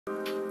Hello,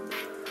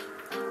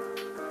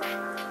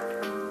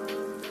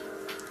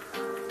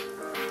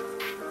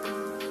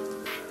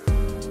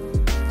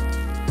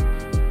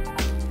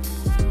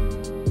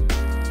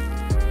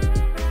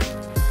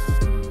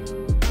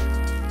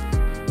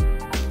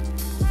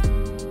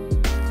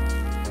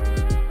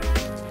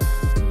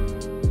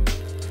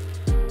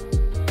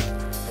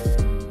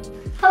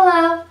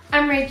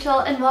 I'm Rachel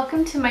and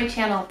welcome to my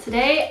channel.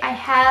 Today I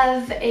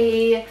have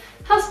a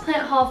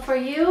houseplant haul for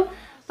you,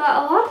 but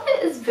a lot of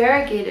it is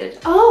variegated.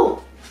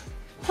 Oh,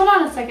 hold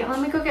on a second, let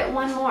me go get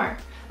one more.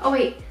 Oh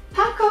wait,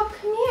 Paco,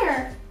 come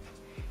here.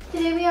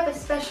 Today we have a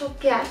special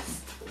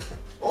guest.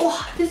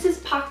 Oh, this is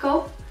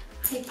Paco.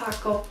 Hey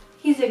Paco,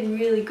 he's a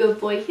really good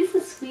boy. He's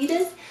the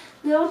sweetest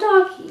little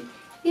doggy.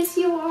 Yes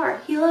you are.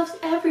 He loves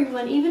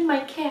everyone, even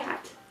my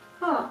cat.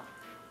 Huh,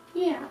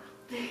 yeah.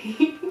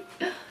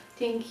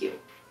 Thank you.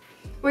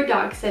 We're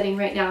dog sitting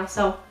right now,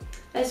 so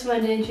I just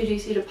wanted to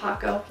introduce you to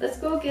Paco. Let's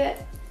go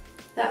get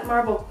that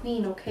Marble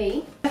Queen,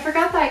 okay? I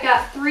forgot that I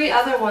got 3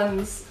 other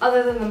ones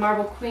other than the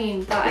Marble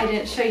Queen that I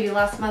didn't show you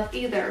last month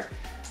either.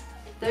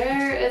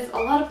 There is a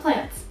lot of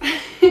plants.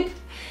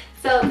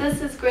 So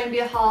this is going to be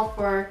a haul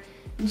for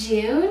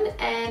June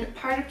and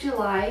part of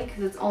July,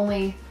 because it's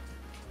only,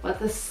 what,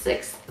 the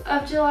 6th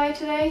of July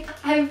today?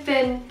 I've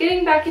been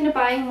getting back into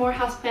buying more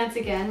houseplants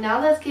again. Now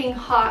that it's getting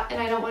hot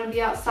and I don't want to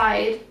be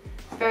outside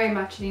very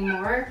much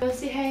anymore. Go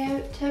say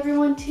hi to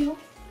everyone too.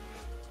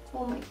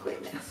 Oh my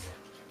goodness.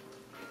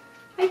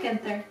 Hi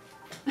Gunther.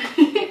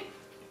 You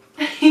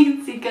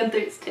can see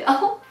Gunther's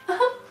tail.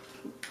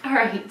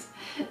 Alright,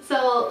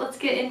 so let's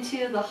get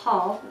into the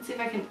haul. Let's see if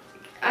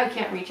I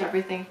can't reach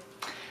everything.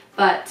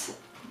 But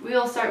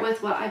we'll start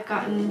with what I've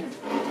gotten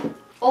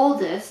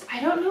oldest. I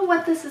don't know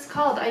what this is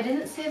called. I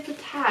didn't save the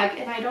tag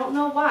and I don't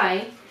know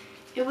why.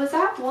 It was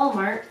at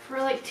Walmart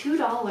for like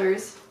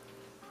 $2.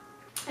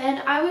 And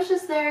I was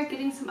just there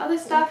getting some other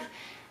stuff.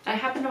 I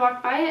happened to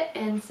walk by it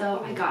and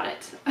so I got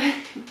it.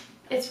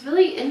 It's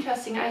really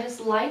interesting. I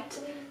just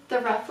liked the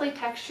ruffly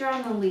texture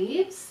on the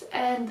leaves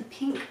and the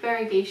pink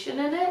variegation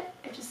in it.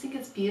 I just think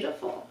it's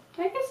beautiful.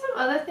 Did I get some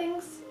other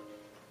things?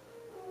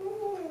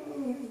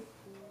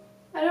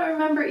 I don't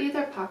remember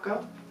either,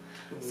 Paco.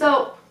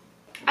 So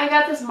I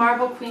got this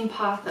Marble Queen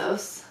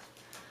pothos.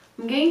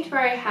 I'm getting to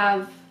where I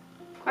have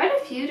quite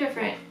a few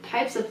different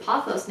types of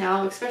pothos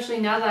now, especially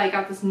now that I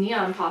got this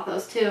neon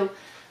pothos too.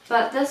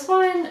 But this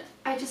one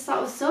I just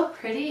thought was so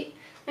pretty.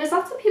 There's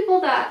lots of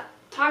people that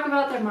talk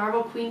about their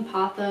Marble Queen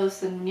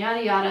pothos and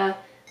yada yada,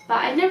 but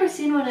I've never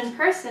seen one in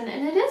person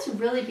and it is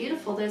really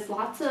beautiful. There's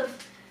lots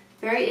of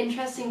very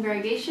interesting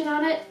variegation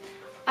on it.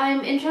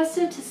 I'm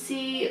interested to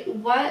see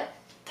what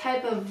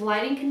type of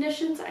lighting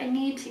conditions I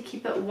need to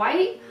keep it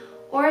white,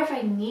 or if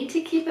I need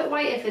to keep it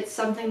white, if it's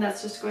something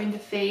that's just going to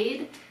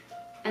fade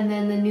and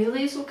then the new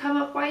leaves will come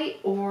up white,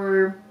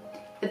 or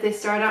if they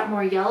start out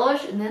more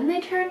yellowish and then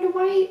they turn to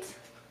white.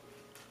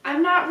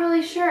 I'm not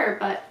really sure,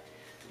 but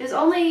there's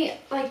only,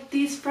 like,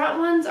 these front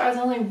ones are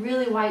the only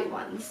really white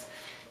ones.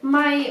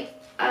 My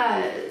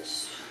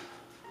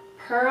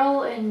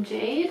Pearl and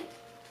Jade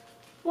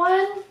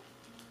one,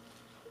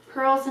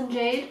 Pearls and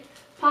Jade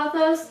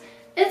pothos,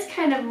 it's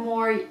kind of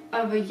more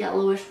of a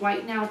yellowish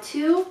white now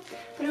too,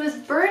 but it was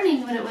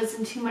burning when it was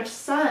in too much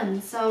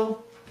sun,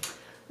 so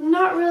I'm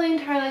not really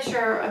entirely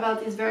sure about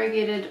these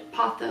variegated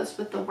pothos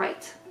with the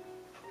white.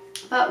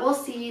 But we'll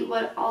see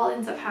what all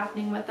ends up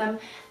happening with them.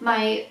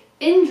 My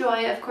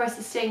Enjoy, of course,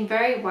 is staying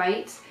very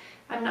white.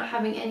 I'm not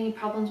having any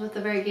problems with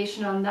the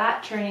variegation on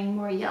that turning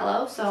more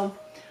yellow, so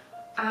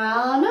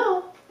I don't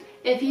know.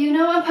 If you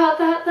know about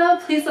that though,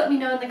 please let me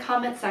know in the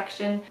comment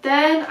section.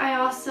 Then I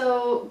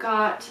also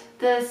got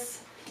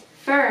this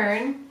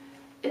fern.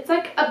 It's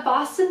like a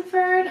Boston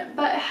fern,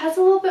 but it has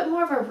a little bit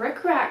more of a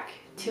rickrack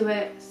to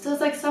it. So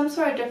it's like some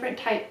sort of different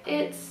type.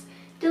 It's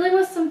dealing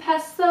with some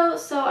pests though,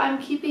 so I'm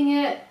keeping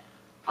it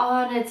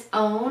on its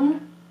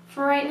own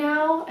for right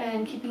now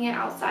and keeping it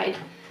outside.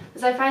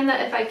 Because I find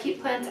that if I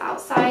keep plants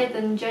outside,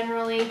 then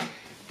generally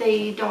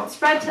they don't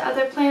spread to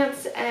other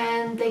plants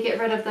and they get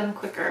rid of them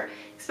quicker.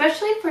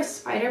 Especially for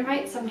spider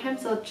mites,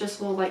 sometimes they'll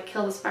will like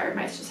kill the spider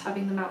mites just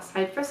having them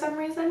outside for some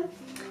reason.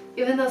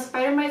 Even though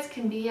spider mites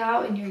can be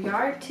out in your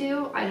yard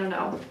too, I don't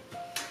know.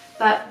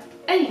 But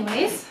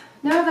anyways,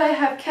 now that I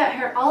have cat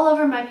hair all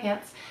over my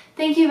pants,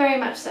 thank you very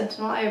much,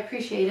 Sentinel, I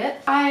appreciate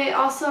it. I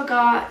also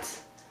got,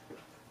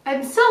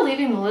 I'm still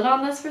leaving the lid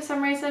on this for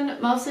some reason,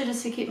 mostly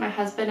just to keep my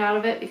husband out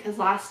of it because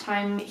last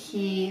time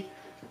he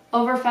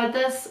overfed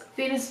this.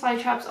 Venus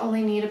flytraps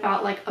only need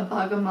about like a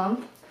bug a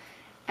month,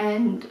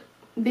 and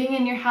being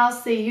in your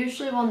house, they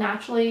usually will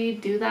naturally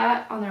do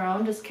that on their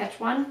own, just catch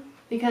one.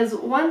 Because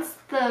once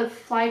the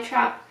fly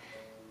trap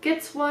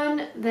gets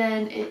one,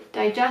 then it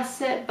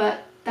digests it,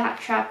 but that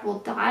trap will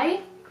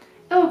die.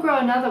 It will grow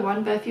another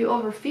one, but if you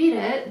overfeed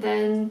it,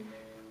 then,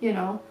 you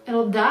know,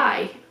 it'll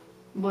die,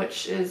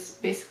 which is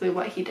basically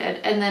what he did.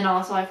 And then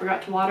also I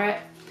forgot to water it.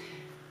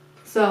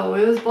 So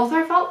it was both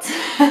our faults.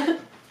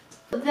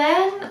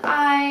 Then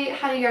I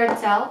had a yard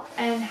sale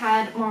and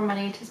had more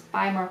money to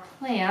buy more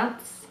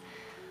plants.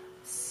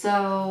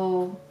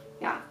 So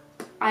yeah,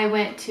 I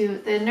went to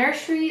the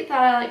nursery that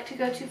I like to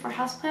go to for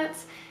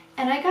houseplants,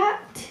 and I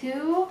got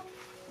 2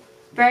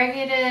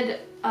 variegated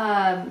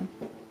Peperomia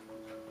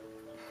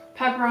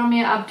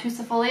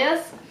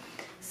obtusifolias.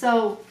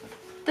 So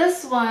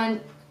this one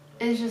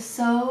is just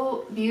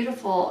so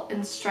beautiful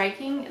and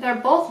striking. They're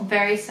both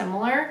very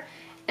similar.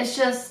 It's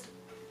just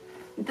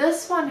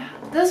this one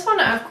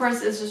of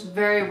course is just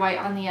very white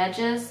on the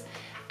edges,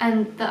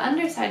 and the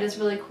underside is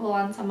really cool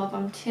on some of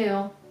them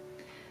too.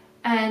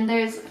 And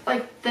there's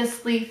like,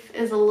 this leaf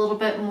is a little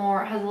bit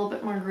more, has a little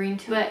bit more green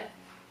to it,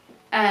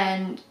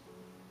 and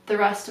the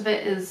rest of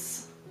it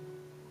is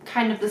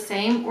kind of the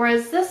same.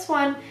 Whereas this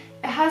one,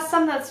 it has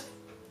some that's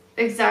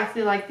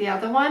exactly like the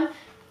other one,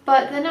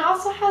 but then it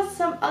also has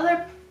some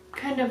other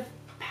kind of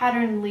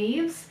patterned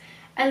leaves.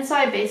 And so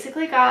I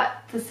basically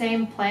got the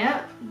same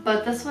plant,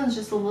 but this one's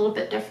just a little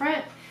bit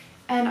different.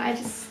 And I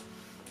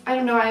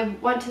don't know, I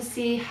want to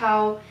see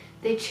how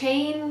they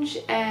change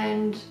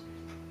and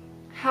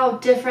how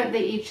different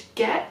they each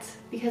get,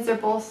 because they're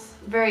both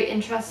very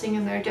interesting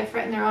and they're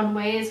different in their own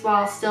ways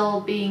while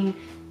still being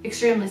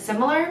extremely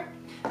similar.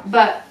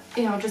 But,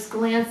 you know, just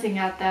glancing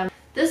at them,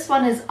 this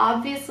one is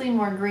obviously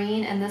more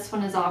green and this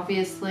one is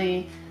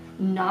obviously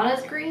not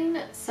as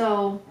green.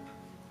 So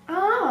I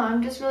don't know,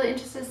 I'm just really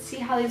interested to see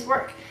how these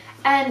work.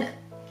 And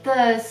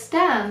the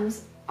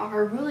stems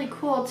are really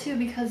cool too,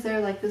 because they're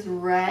like this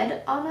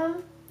red on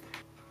them.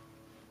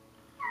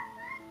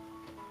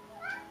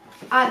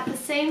 At the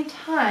same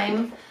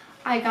time,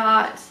 I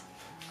got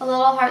a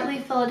little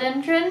heartleaf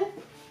philodendron,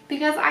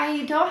 because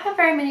I don't have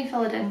very many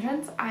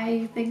philodendrons.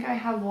 I think I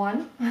have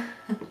one.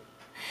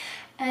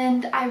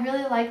 And I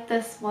really like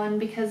this one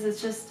because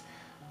it's just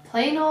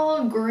plain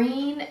old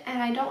green,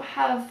 and I don't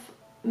have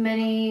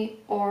many,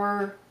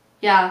 or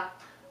yeah,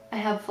 I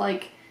have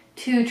like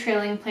 2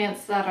 trailing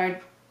plants that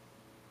are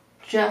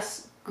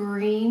just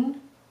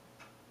green.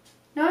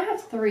 No, I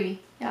have 3,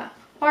 yeah,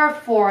 or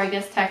 4 I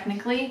guess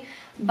technically,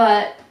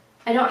 but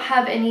I don't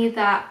have any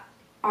that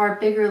are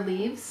bigger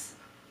leaves.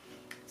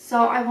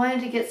 So I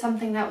wanted to get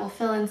something that will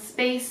fill in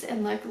space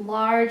and look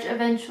large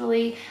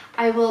eventually.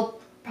 I will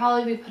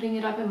probably be putting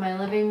it up in my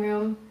living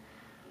room,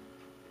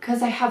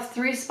 because I have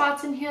 3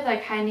 spots in here that I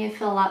kind of need to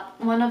fill up.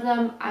 One of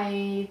them,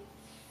 I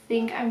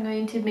think I'm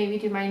going to maybe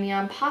do my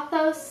neon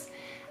pothos,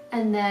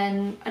 and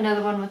then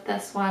another one with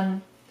this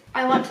one.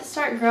 I want to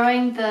start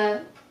growing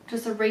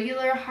just a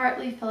regular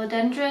heartleaf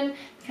philodendron,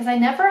 because I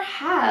never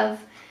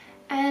have,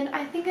 and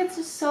I think it's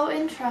just so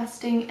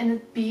interesting and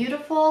it's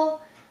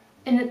beautiful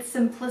in its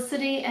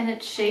simplicity and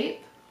its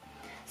shape.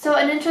 So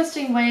an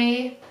interesting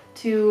way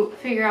to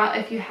figure out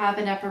if you have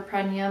an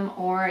epiprenium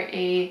or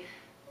a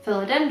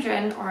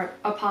philodendron, or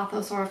a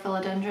pothos or a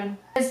philodendron,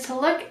 is to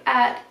look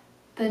at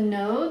the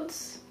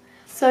nodes.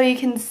 So you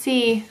can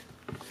see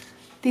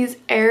these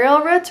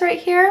aerial roots right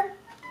here.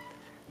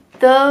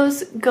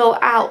 Those go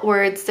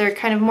outwards. They're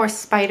kind of more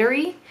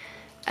spidery,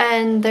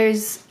 and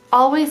there's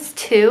always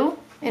 2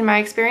 in my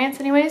experience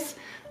anyways.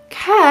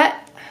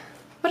 Cat,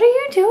 what are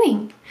you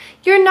doing?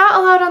 You're not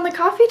allowed on the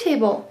coffee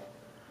table.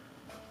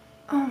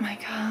 Oh my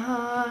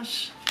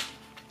gosh.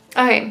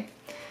 Okay,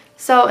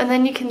 so, and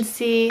then you can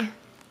see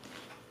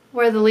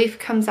where the leaf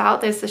comes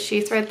out. There's the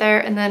sheath right there,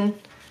 and then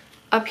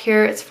up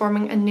here it's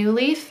forming a new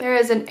leaf. There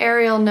is an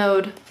aerial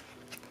node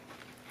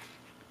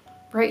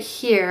right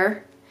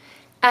here,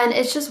 and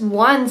it's just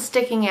one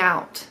sticking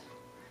out,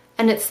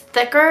 and it's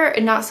thicker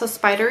and not so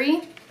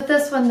spidery. With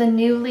this one, the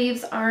new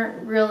leaves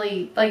aren't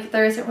really, like,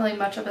 there isn't really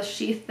much of a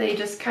sheath. They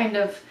just kind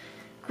of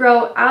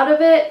grow out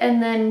of it,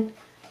 and then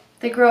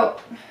they grow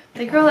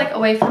like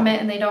away from it,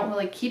 and they don't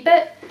really keep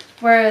it.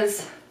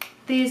 Whereas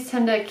these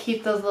tend to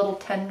keep those little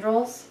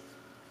tendrils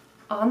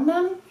on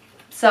them.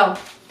 So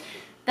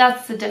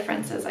that's the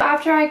differences.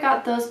 After I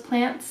got those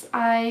plants,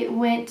 I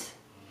went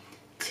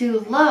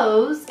to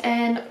Lowe's,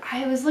 and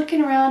I was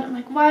looking around. I'm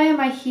like, why am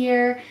I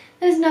here?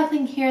 There's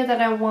nothing here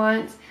that I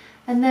want.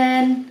 And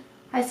then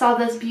I saw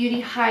this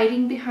beauty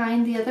hiding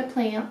behind the other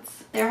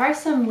plants. There are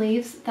some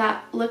leaves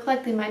that look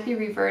like they might be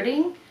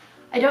reverting.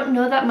 I don't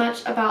know that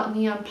much about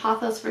neon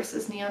pothos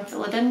versus neon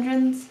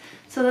philodendrons,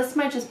 so this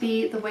might just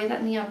be the way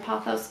that neon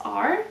pothos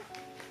are.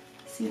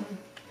 Let's see.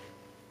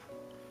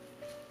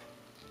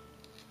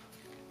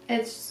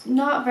 It's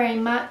not very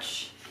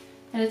much,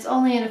 and it's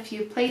only in a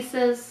few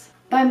places,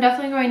 but I'm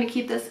definitely going to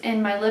keep this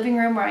in my living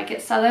room where I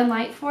get southern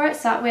light for it,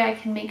 so that way I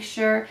can make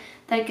sure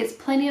that it gets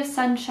plenty of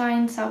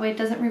sunshine, so that way it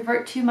doesn't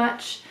revert too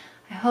much.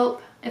 I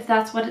hope, if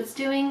that's what it's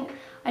doing.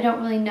 I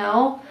don't really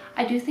know.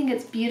 I do think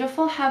it's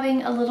beautiful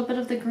having a little bit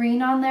of the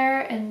green on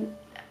there and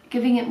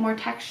giving it more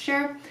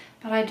texture,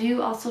 but I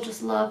do also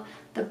just love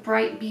the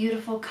bright,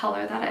 beautiful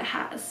color that it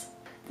has.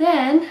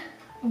 Then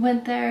I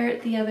went there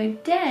the other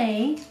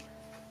day,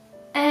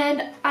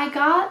 and I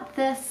got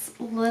this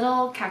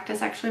little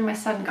cactus. Actually, my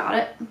son got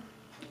it.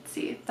 Let's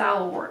see if that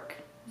will work.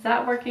 Is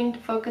that working to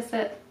focus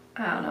it?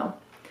 I don't know.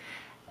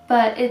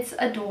 But it's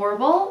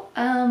adorable.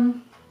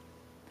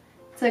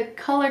 It's a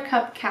color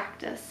cup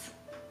cactus.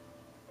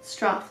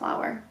 Straw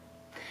flower.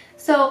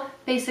 So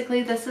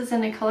basically this is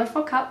in a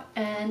colorful cup,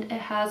 and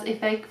it has a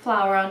fake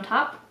flower on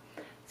top,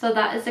 So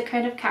that is the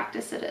kind of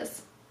cactus it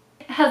is.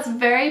 It has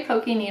very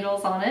pokey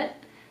needles on it,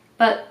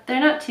 but they're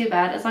not too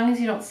bad as long as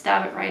you don't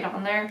stab it right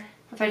on there.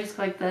 If I just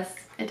go like this,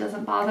 it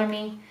doesn't bother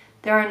me.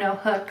 There are no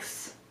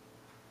hooks.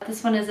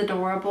 This one is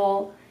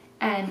adorable,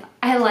 and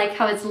I like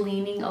how it's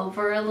leaning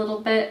over a little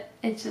bit.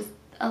 It's just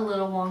a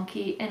little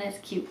wonky and it's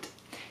cute.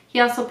 He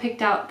also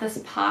picked out this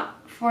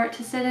pot for it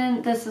to sit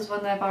in. This is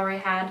one that I've already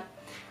had.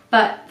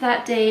 But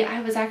that day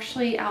I was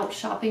actually out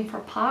shopping for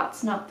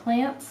pots, not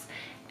plants.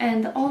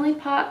 And the only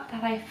pot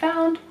that I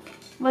found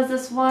was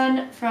this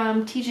one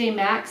from TJ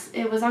Maxx.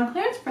 It was on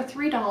clearance for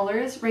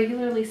 $3,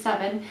 regularly $7,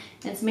 and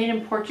it's made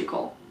in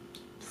Portugal.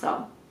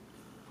 So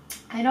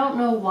I don't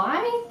know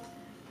why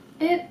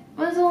it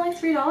was only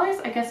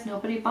 $3. I guess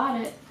nobody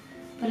bought it,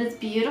 but it's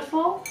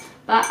beautiful.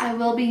 But I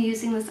will be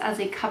using this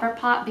as a cover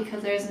pot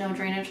because there's no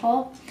drainage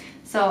hole.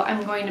 So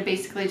I'm going to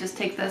basically just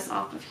take this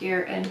off of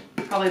here and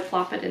probably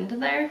plop it into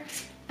there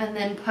and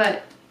then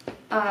put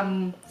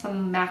some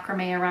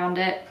macrame around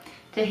it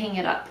to hang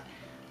it up,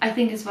 I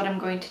think is what I'm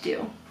going to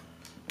do.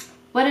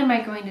 What am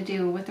I going to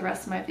do with the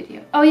rest of my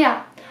video? Oh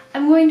yeah,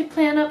 I'm going to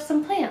plant up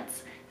some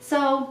plants.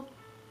 So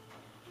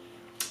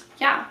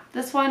yeah,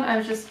 this one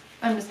I'm just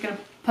gonna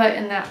put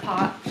in that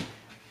pot.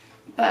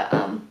 But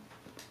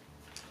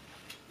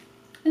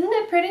isn't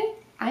it pretty?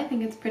 I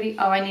think it's pretty.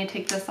 Oh, I need to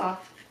take this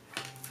off.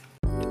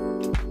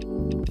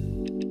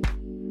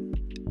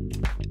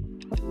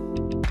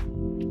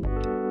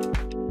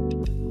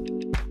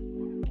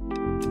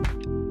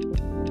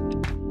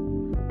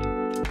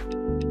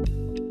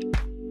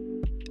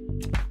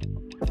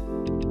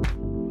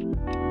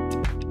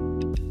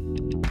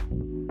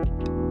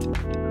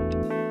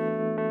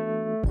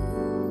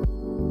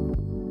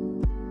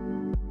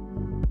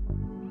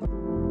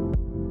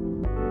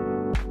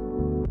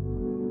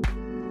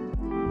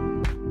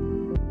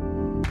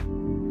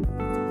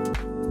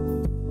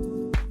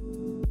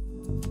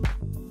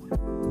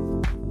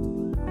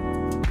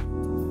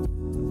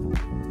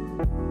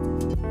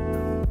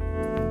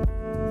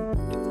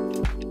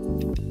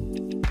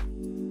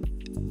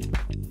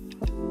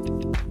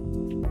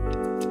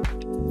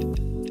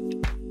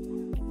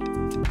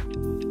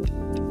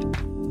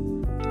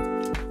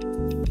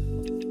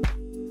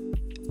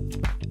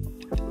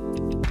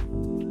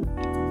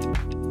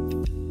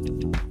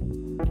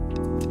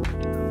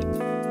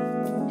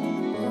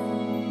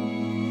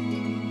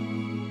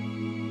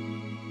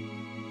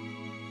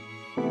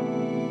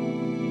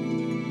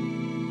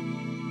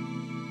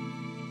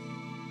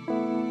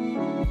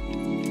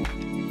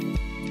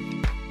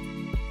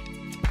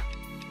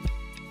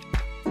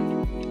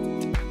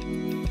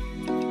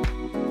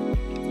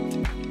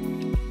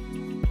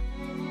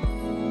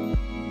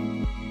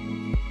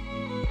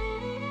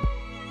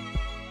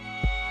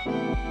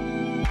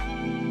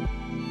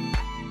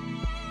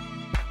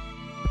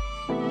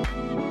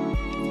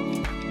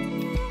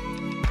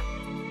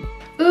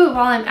 Ooh,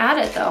 while I'm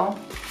at it though,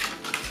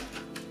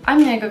 I'm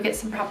gonna go get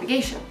some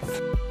propagations.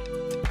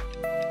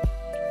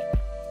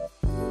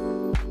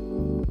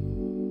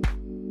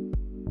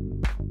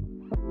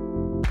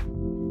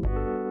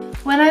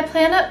 When I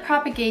plant up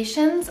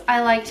propagations,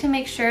 I like to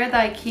make sure that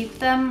I keep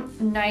them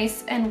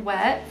nice and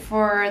wet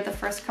for the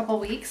first couple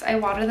weeks. I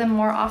water them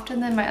more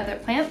often than my other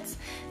plants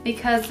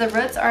because the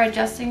roots are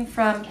adjusting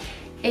from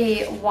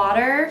a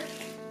water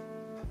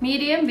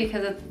medium,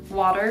 because it's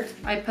water.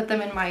 I put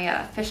them in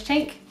my fish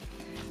tank.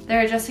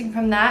 They're adjusting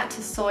from that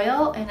to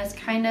soil, and it's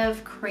kind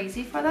of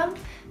crazy for them.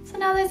 So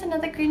now there's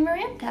another green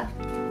Miranda.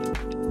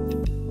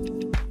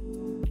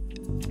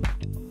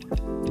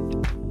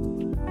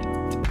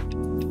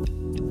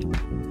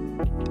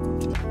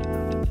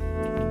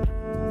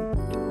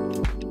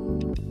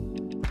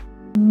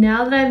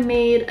 Now that I've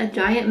made a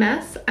giant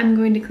mess, I'm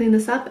going to clean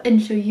this up and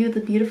show you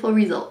the beautiful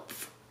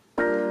results.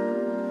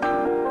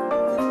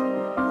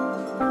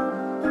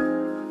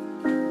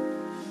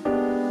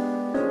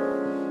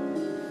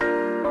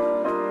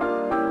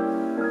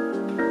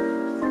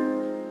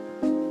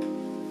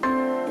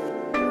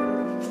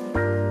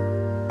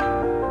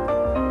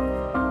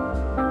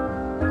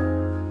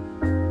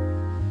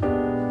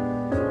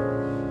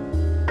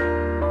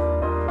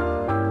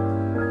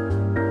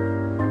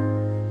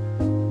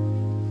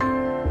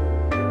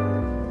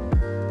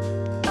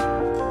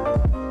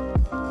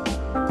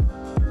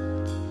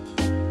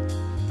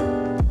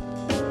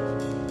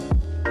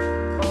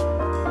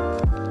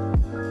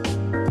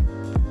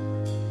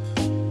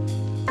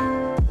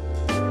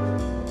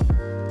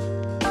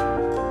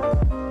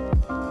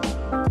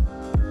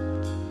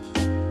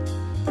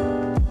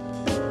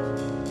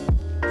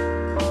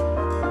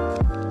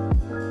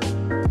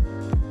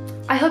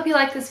 I hope you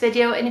like this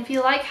video, and if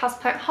you like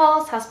houseplant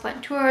hauls,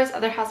 houseplant tours,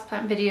 other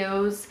houseplant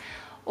videos,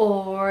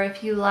 or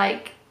if you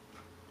like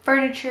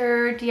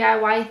furniture,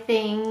 DIY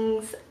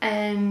things,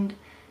 and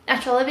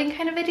natural living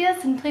kind of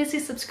videos, then please do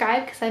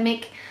subscribe because I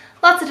make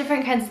lots of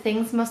different kinds of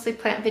things, mostly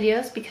plant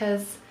videos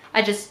because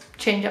I just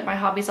change up my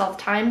hobbies all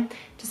the time.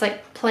 Just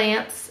like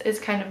plants is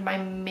kind of my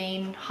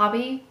main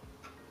hobby,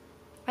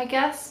 I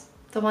guess.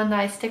 The one that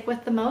I stick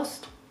with the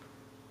most.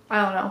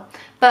 I don't know.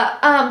 But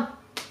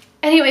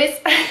Anyways,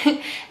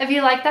 if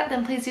you like that,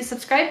 then please do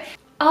subscribe.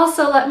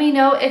 Also, let me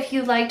know if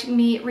you liked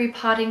me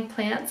repotting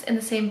plants in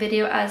the same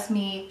video as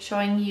me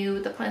showing you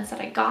the plants that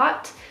I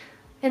got.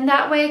 In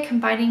that way,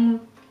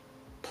 combining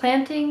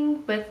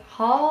planting with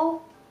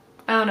haul,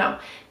 I don't know.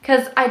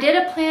 Because I did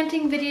a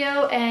planting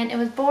video and it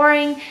was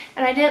boring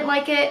and I didn't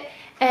like it,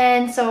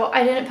 and so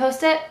I didn't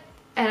post it,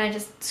 and I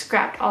just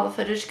scrapped all the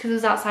footage because it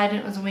was outside and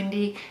it was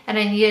windy and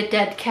I needed a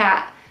dead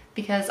cat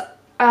because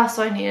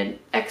I needed an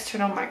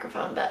external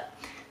microphone, but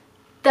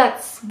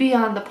that's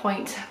beyond the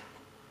point.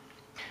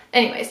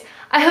 Anyways,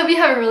 I hope you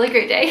have a really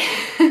great day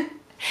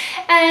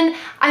and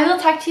I will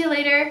talk to you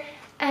later,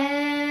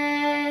 and